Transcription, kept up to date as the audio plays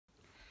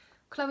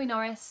Chloe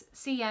Norris,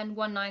 CN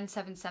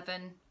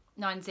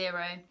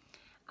 197790,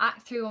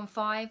 Act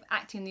 315,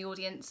 Acting in the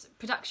Audience,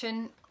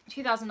 Production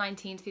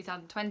 2019 to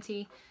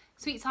 2020,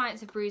 Sweet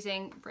Science of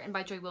Bruising, written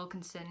by Joy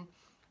Wilkinson,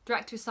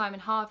 Director is Simon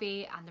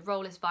Harvey, and the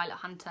role is Violet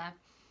Hunter.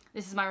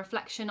 This is my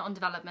reflection on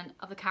development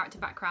of the character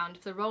background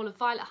for the role of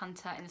Violet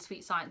Hunter in the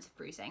Sweet Science of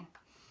Bruising.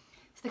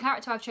 So the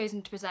character I've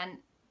chosen to present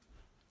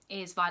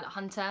is Violet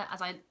Hunter,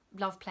 as I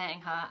love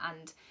playing her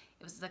and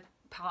it was the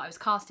part I was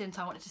cast in,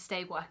 so I wanted to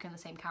stay working on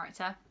the same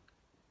character.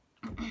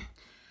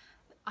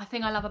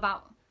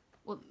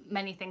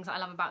 Many things that I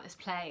love about this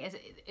play is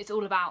it's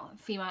all about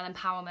female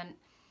empowerment,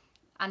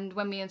 and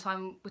when me and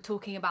Simon were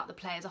talking about the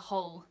play as a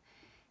whole,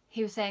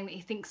 he was saying that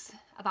he thinks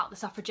about the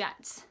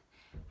suffragettes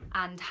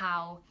and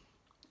how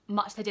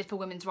much they did for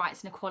women's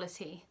rights and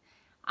equality,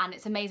 and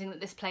it's amazing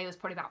that this play was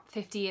probably about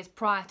 50 years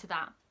prior to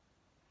that,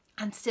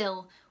 and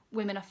still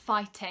women are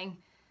fighting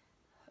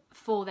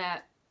for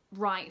their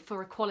right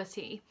for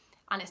equality,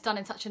 and it's done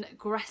in such an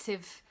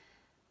aggressive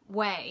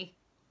way.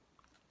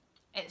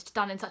 It's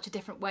done in such a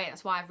different way,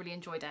 that's why I've really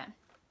enjoyed it.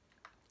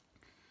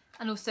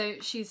 And also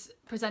she's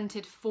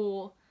presented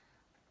 4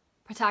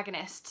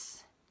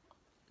 protagonists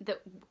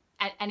that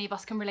any of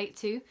us can relate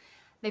to.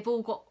 They've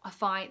all got a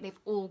fight, they're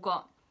all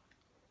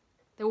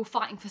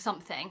fighting for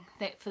something,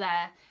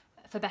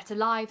 for better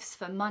lives,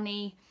 for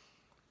money,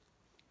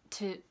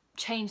 to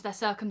change their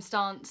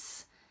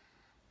circumstance,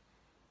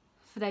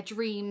 for their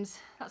dreams.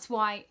 That's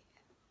why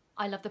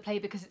I love the play,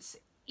 because it's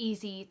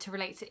easy to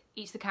relate to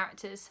each of the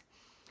characters.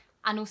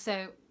 And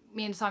also,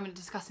 me and Simon are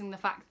discussing the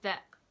fact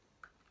that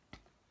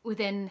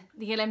within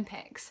the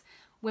Olympics,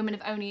 women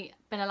have only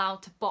been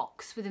allowed to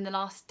box within the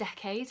last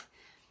decade.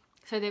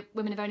 So the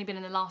women have only been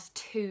in the last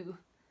 2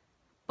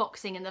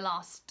 boxing in the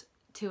last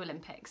 2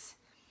 Olympics.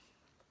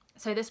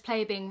 So this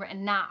play being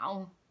written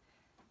now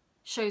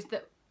shows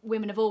that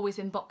women have always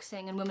been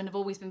boxing and women have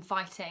always been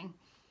fighting,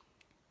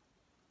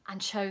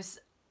 and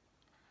shows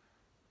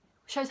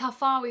how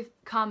far we've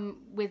come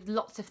with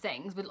lots of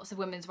things, with lots of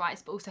women's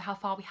rights, but also how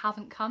far we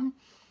haven't come.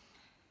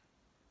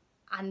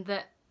 And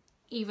that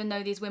even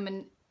though these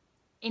women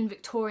in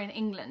Victorian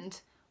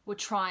England were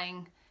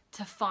trying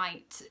to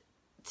fight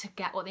to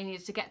get what they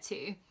needed to get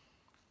to,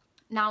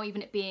 now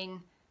even it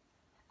being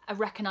a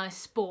recognised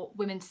sport,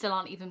 women still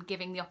aren't even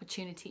giving the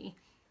opportunity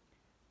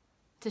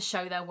to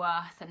show their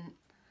worth. And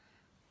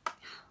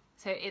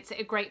so it's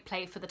a great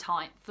play for the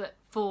time,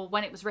 for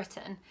when it was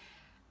written.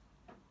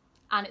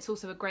 And it's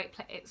also a great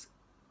play, it's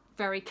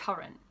very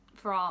current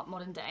for our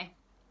modern day.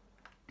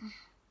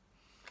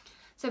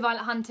 So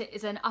Violet Hunter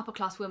is an upper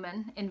class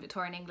woman in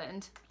Victorian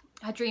England.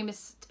 Her dream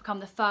is to become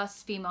the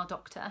first female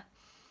doctor.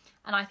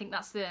 And I think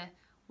that's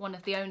one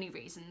of the only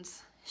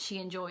reasons she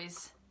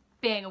enjoys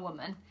being a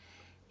woman,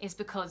 is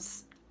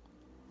because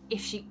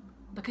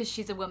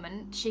she's a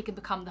woman, she can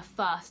become the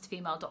first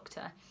female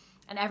doctor,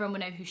 and everyone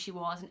will know who she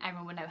was and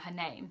everyone will know her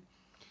name.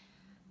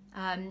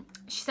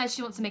 She says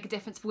she wants to make a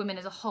difference for women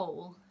as a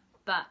whole,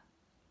 but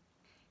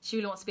she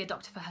really wants to be a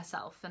doctor for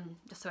herself, and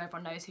just so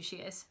everyone knows who she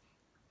is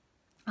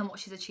and what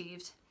she's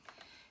achieved.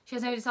 She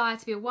has no desire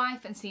to be a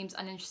wife and seems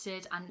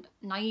uninterested and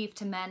naive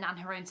to men and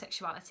her own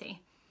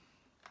sexuality.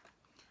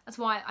 That's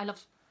why I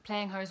love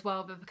playing her as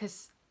well, but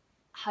because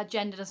her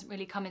gender doesn't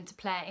really come into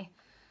play.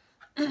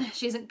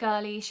 She isn't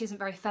girly, she isn't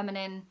very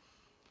feminine.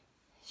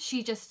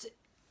 She just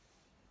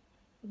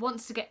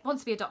wants to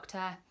be a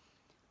doctor,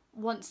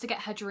 wants to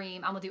get her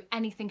dream, and will do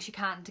anything she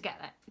can to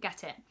get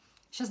it.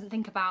 She doesn't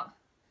think about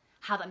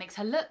how that makes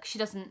her look. She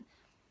doesn't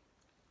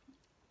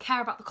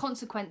care about the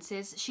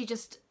consequences. She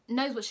just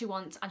knows what she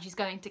wants and she's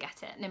going to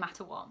get it no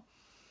matter what.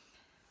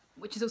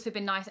 Which has also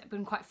been nice. It's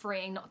been quite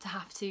freeing not to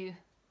have to,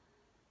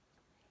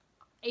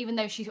 even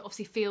though she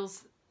obviously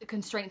feels the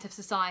constraints of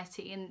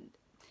society, and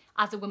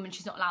as a woman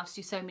she's not allowed to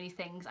do so many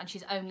things, and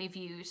she's only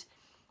viewed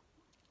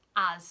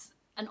as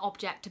an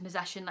object, a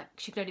possession, like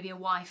she could only be a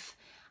wife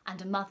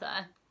and a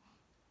mother.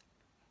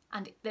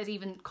 And there's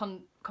even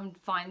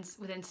confines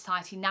within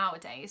society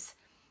nowadays.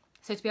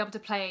 So to be able to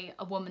play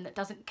a woman that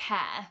doesn't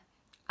care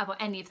about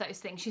any of those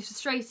things, she's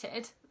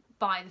frustrated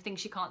by the things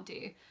she can't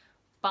do,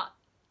 but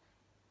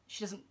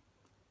she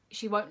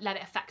won't let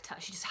it affect her.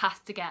 She just has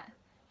to get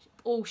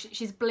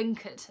she's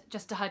blinkered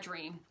just to her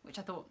dream, which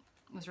I thought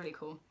was really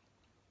cool.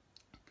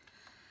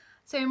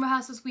 So in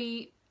rehearsals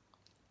we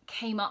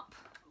came up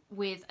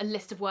with a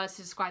list of words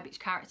to describe each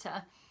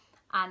character,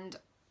 and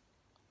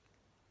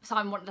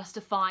Simon wanted us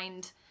to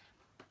find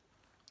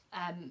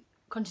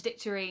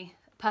contradictory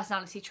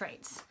personality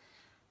traits.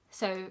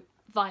 So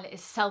Violet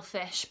is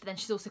selfish, but then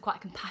she's also quite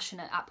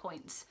compassionate at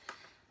points.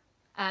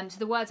 So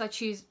the words I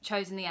chose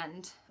in the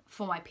end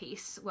for my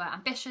piece were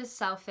ambitious,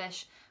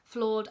 selfish,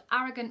 flawed,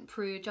 arrogant,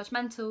 prude,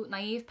 judgmental,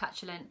 naive,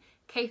 petulant,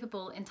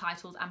 capable,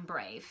 entitled, and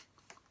brave.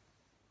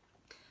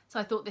 So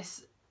I thought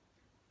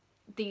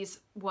these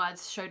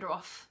words showed her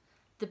off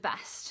the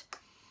best.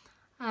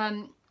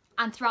 And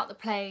throughout the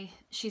play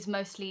she's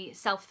mostly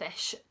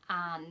selfish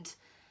and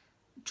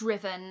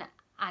driven,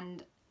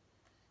 and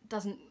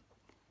doesn't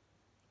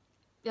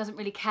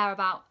really care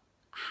about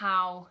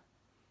how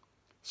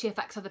she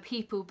affects other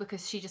people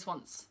because she just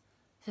wants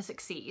to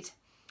succeed.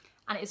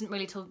 And it isn't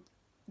really till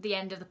the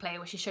end of the play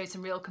where she shows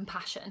some real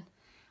compassion.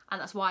 And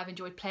that's why I've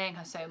enjoyed playing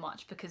her so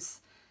much, because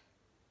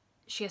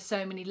she has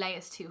so many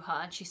layers to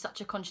her, and she's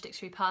such a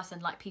contradictory person,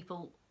 like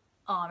people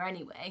are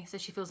anyway. So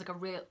she feels like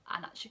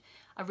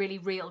a really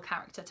real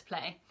character to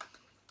play.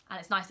 And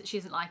it's nice that she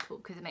isn't likeable,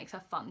 because it makes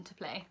her fun to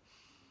play.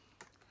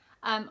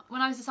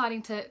 When I was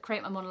deciding to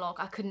create my monologue,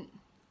 I couldn't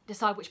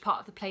decide which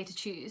part of the play to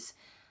choose,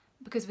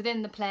 because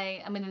within the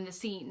play and within the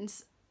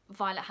scenes,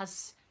 Violet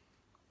has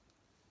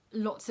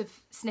lots of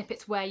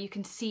snippets where you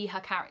can see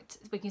her character,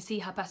 we can see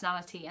her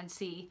personality and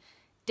see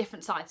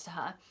different sides to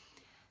her.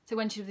 So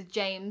when she's with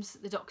James,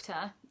 the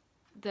doctor,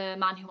 the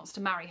man who wants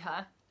to marry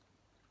her,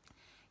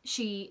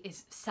 she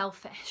is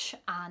selfish,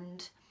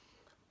 and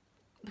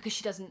because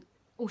she doesn't,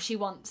 all she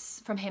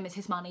wants from him is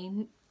his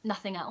money,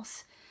 nothing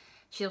else.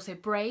 She's also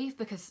brave,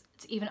 because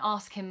to even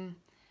ask him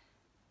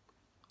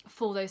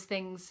for those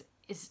things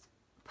is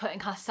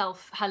putting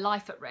her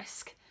life at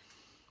risk.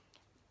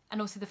 And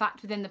also the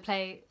fact within the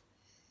play,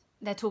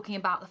 they're talking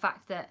about the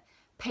fact that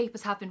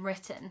papers have been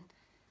written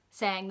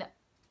saying that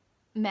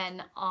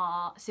men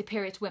are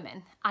superior to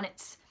women, and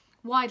it's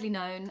widely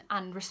known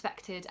and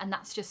respected, and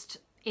that's just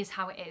is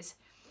how it is.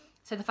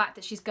 So the fact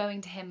that she's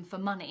going to him for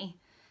money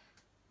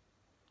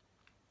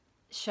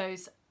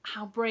shows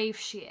how brave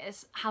she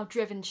is, how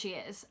driven she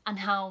is, and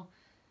how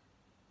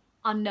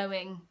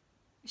unknowing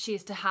she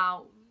is to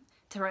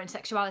her own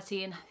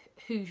sexuality and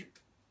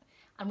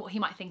what he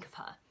might think of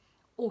her.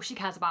 All she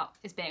cares about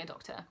is being a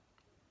doctor.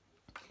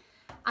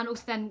 And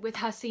also then with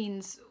her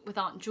scenes with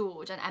Aunt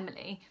George and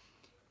Emily,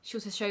 she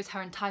also shows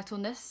her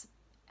entitledness,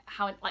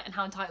 and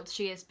how entitled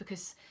she is,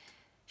 because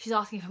she's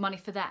asking for money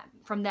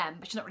from them,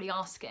 but she's not really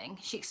asking.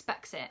 She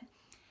expects it.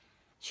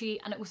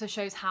 And it also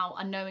shows how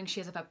unknowing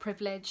she is of her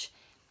privilege.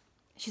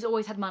 She's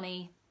always had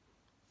money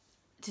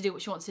to do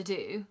what she wants to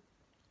do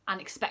and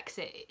expects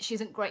it. She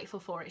isn't grateful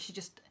for it. She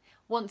just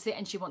wants it,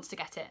 and she wants to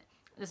get it.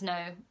 There's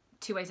no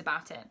two ways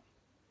about it.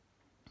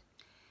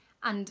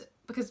 And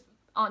because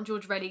Aunt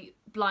George really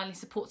blindly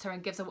supports her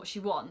and gives her what she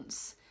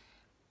wants,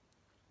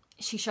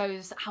 she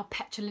shows how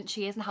petulant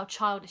she is and how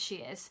childish she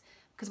is.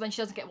 Because when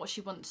she doesn't get what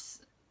she wants,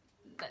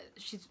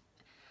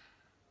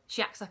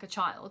 she acts like a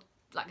child,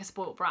 like a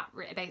spoiled brat,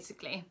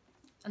 basically.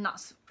 And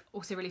that's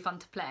also really fun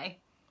to play.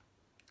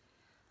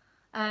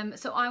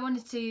 So I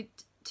wanted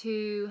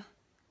to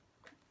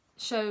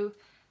show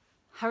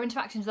her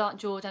interactions with Aunt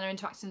George and her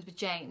interactions with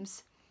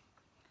James,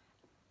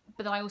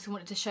 but then I also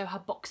wanted to show her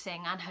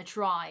boxing and her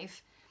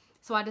drive.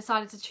 So I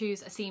decided to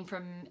choose a scene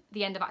from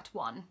the end of Act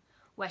 1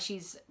 where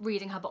she's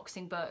reading her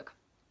boxing book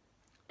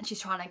and she's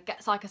trying to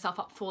psych herself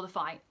up for the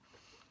fight.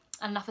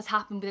 And enough has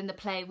happened within the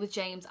play with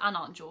James and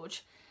Aunt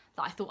George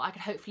that I thought I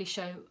could hopefully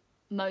show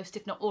most,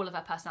 if not all, of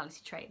her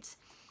personality traits.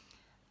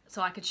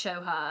 So I could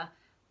show her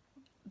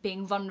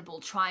being vulnerable,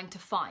 trying to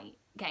fight,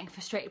 getting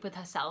frustrated with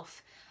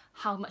herself,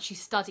 how much she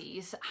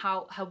studies,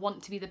 how her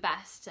want to be the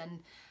best, and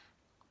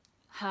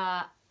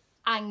her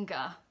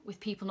anger with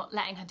people not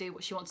letting her do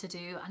what she wants to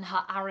do, and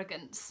her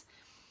arrogance.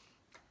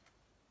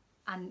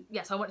 And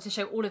yes, I wanted to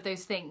show all of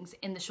those things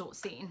in the short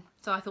scene.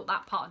 So I thought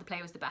that part of the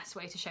play was the best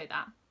way to show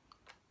that.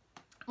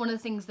 One of the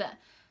things that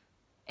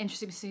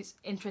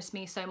interests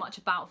me so much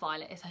about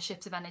Violet is her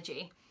shifts of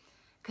energy,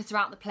 because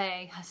throughout the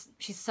play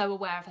she's so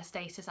aware of her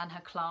status and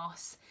her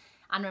class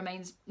and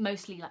remains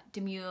mostly like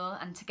demure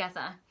and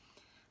together.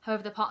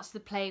 However, the parts of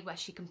the play where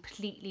she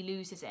completely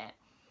loses it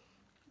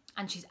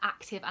and she's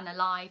active and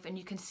alive, and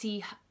you can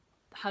see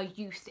her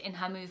youth in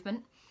her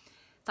movement.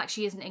 It's like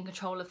she isn't in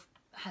control of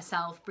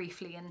herself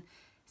briefly and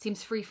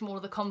seems free from all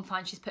of the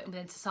confines she's put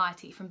within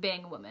society from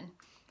being a woman,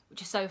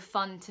 which is so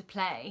fun to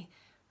play,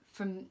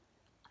 from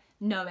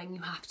knowing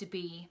you have to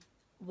be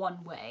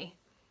one way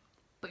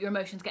but your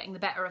emotions getting the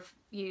better of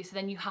you, so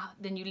then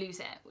you lose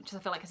it, which I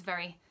feel like is a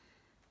very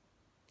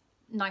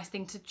nice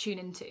thing to tune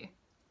into.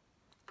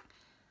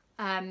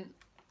 Right.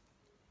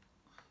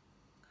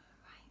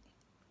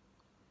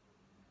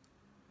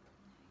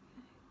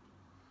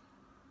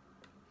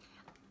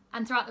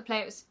 And throughout the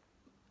play,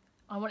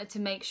 I wanted to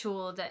make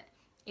sure that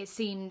it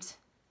seemed,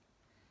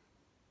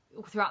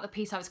 throughout the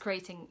piece I was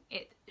creating,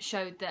 it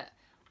showed that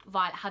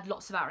Violet had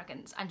lots of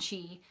arrogance and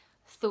she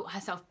thought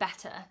herself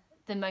better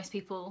than most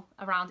people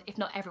around, if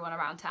not everyone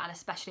around her, and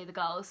especially the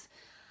girls.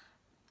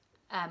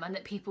 And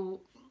that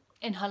people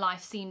in her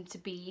life seemed to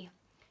be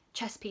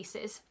chess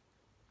pieces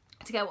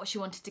to get what she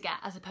wanted to get,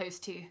 as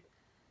opposed to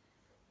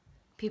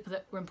people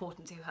that were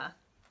important to her.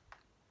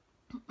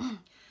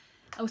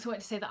 I also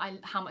wanted to say that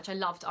how much I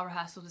loved our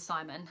rehearsals with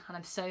Simon, and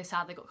I'm so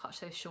sad they got cut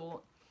so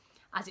short,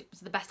 as it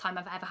was the best time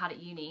I've ever had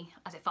at uni,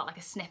 as it felt like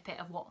a snippet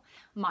of what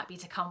might be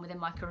to come within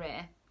my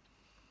career.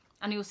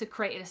 And he also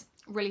created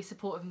a really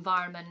supportive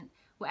environment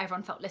where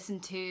everyone felt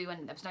listened to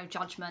and there was no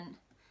judgment,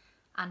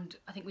 and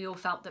I think we all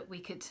felt that we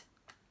could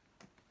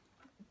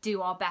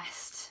do our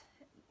best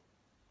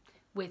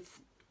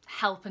with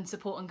help and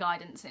support and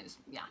guidance, and it was,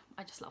 yeah,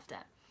 I just loved it.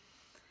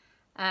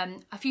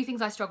 A few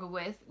things I struggled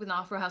with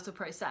our rehearsal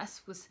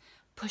process was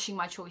pushing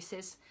my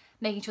choices,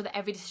 making sure that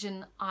every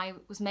decision I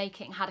was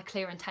making had a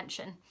clear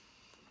intention.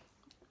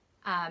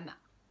 And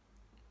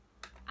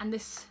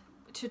this,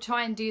 to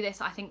try and do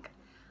this, I think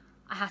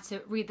I had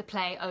to read the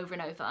play over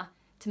and over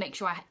to make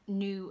sure I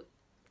knew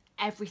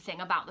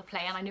everything about the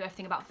play and I knew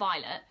everything about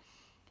Violet,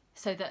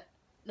 so that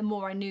the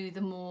more I knew,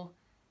 the more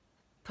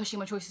pushing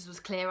my choices was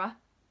clearer.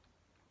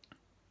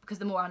 Because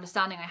the more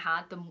understanding I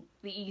had,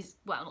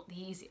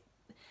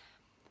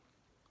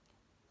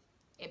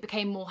 it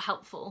became more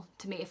helpful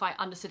to me if I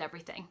understood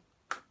everything.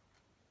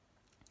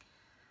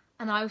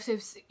 And I also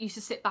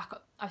used to I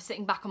was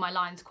sitting back on my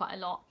lines quite a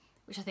lot,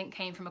 which I think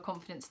came from a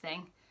confidence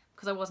thing,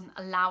 because I wasn't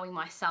allowing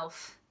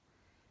myself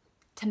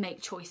to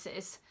make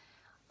choices.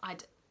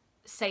 I'd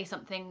say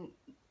something,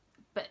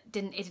 but it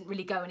didn't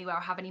really go anywhere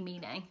or have any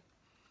meaning.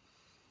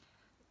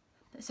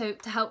 So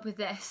to help with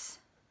this,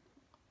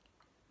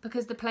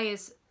 because the play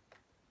is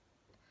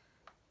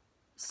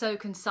so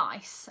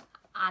concise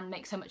and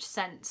makes so much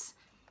sense,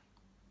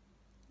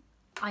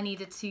 I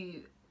needed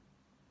to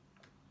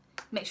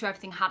make sure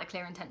everything had a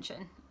clear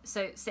intention.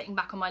 So sitting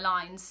back on my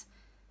lines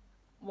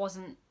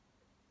wasn't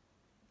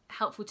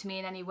helpful to me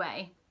in any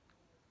way.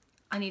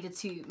 I needed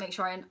to make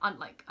sure I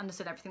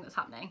understood everything that's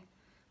happening.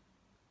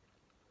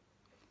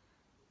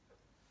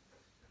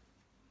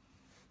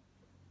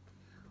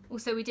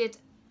 Also, we did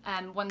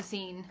one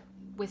scene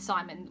with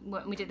Simon,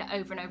 and we did it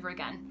over and over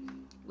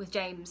again with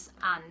James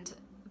and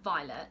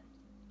Violet,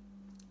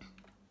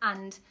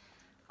 and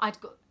I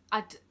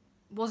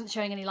wasn't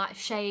showing any light of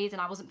shade,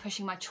 and I wasn't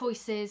pushing my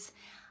choices,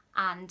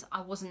 and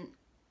I wasn't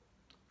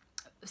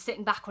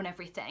sitting back on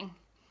everything,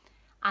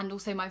 and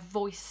also my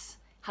voice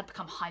had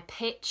become high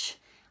pitch,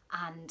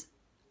 and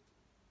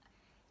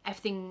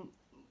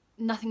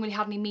nothing really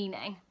had any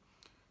meaning.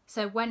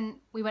 So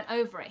when we went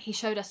over it, he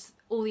showed us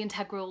all the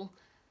integral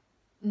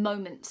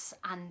moments,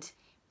 and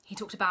he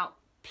talked about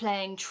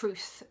playing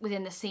truth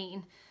within the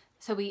scene.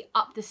 So we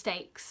upped the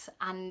stakes,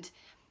 and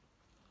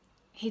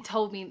he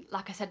told me,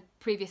 like I said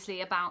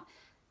previously, about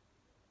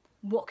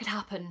what could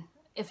happen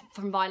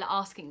from Violet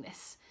asking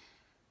this.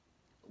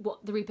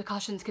 What the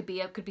repercussions could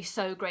be. It could be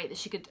so great that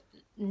she could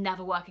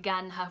never work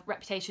again. Her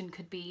reputation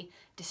could be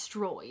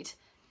destroyed.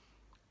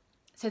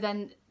 So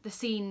then the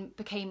scene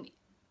became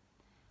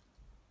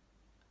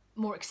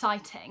more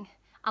exciting,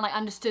 and I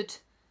understood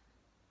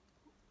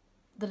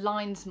the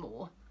lines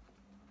more,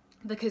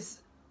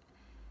 because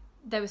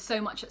there was so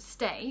much at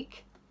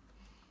stake.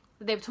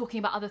 They were talking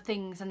about other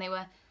things, and they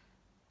were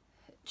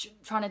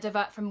trying to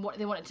divert from what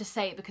they wanted to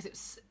say,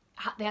 because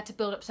they had to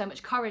build up so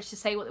much courage to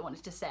say what they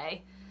wanted to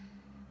say.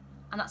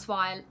 And that's what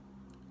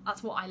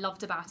I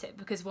loved about it,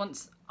 because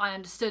once I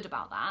understood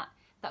about that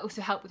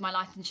also helped with my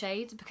light and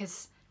shade,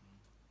 because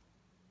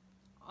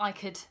I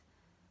could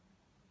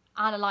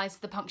analyse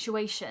the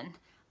punctuation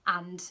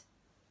and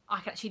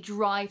I could actually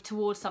drive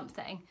towards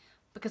something,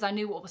 because I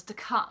knew what was to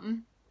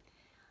come.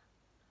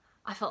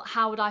 I felt,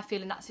 how would I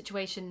feel in that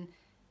situation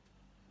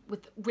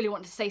with really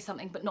wanting to say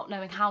something but not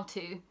knowing how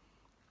to?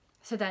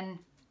 So then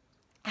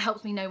it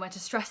helps me know where to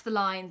stress the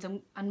lines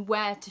and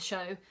where to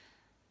show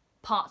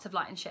parts of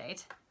light and shade.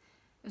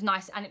 It was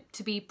nice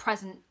to be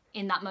present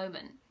in that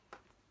moment.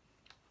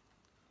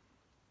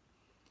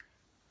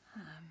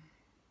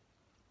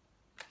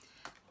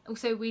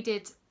 Also, we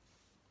did,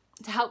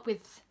 to help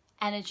with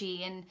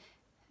energy and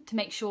to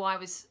make sure I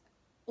was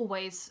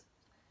always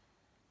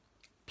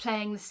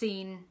playing the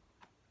scene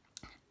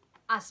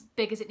as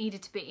big as it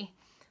needed to be,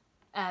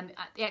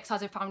 the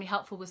exercise I found really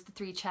helpful was the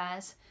 3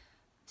 chairs.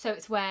 So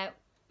it's where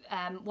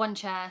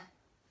chair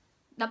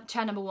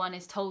number 1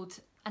 is told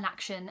an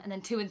action, and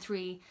then 2 and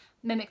 3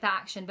 mimic that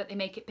action, but they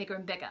make it bigger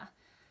and bigger.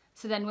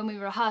 So then when we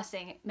were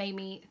rehearsing, it made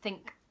me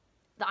think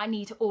that I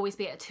need to always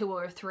be at a 2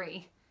 or a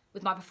 3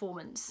 with my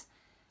performance.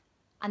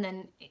 And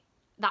then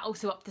that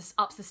also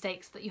ups the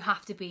stakes, that you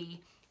have to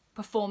be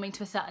performing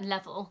to a certain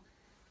level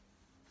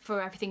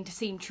for everything to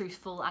seem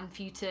truthful and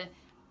for you to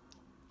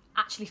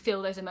actually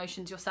feel those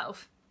emotions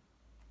yourself.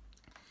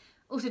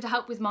 Also, to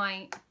help with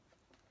my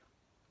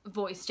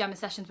voice, Gemma's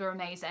sessions were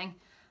amazing,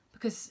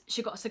 because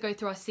she got us to go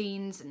through our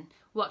scenes and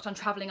worked on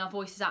travelling our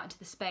voices out into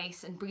the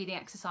space and breathing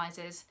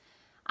exercises.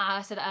 And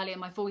I said earlier,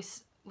 my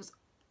voice was,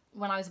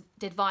 when I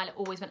did Violet,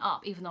 always went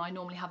up, even though I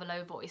normally have a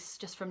low voice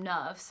just from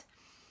nerves.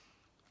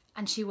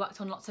 And she worked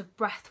on lots of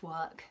breath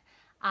work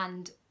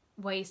and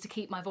ways to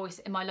keep my voice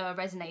in my lower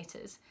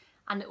resonators.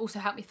 And it also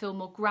helped me feel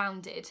more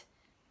grounded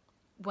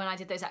when I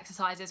did those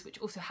exercises, which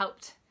also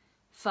helped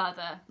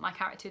further my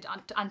character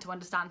and to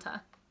understand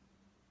her.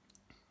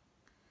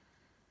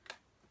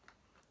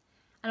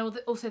 And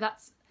also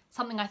that's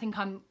something I think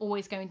I'm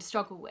always going to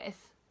struggle with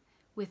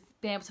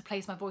being able to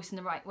place my voice in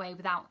the right way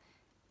without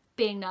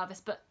being nervous.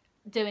 But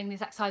doing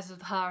these exercises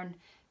with her and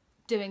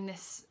doing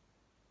this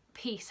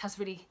piece has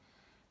really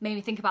made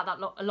me think about that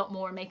a lot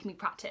more and making me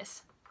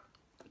practice,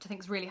 which I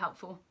think is really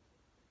helpful.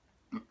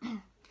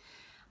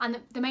 And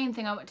the main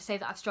thing I want to say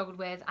that I've struggled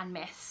with and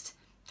missed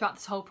throughout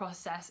this whole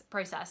process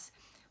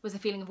was the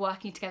feeling of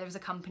working together as a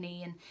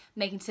company and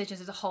making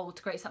decisions as a whole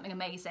to create something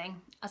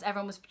amazing, as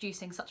everyone was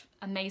producing such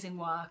amazing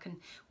work and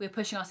we were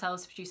pushing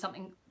ourselves to produce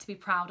something to be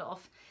proud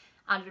of.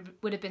 And it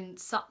would have been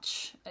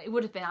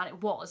and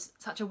it was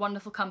such a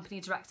wonderful company,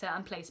 director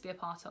and place to be a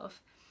part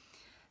of.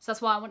 So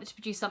that's why I wanted to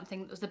produce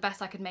something that was the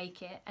best I could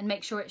make it and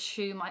make sure it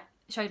showed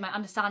my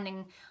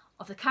understanding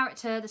of the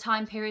character, the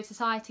time period,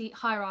 society,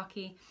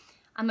 hierarchy,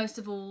 and most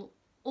of all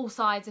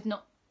sides, if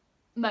not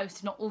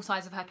all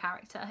sides of her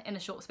character in a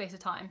short space of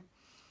time.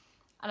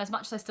 And as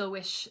much as I still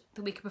wish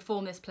that we could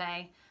perform this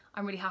play,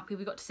 I'm really happy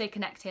we got to stay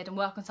connected and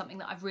work on something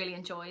that I've really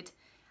enjoyed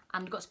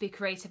and got to be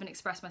creative and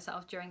express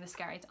myself during this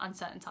scary,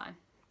 uncertain time.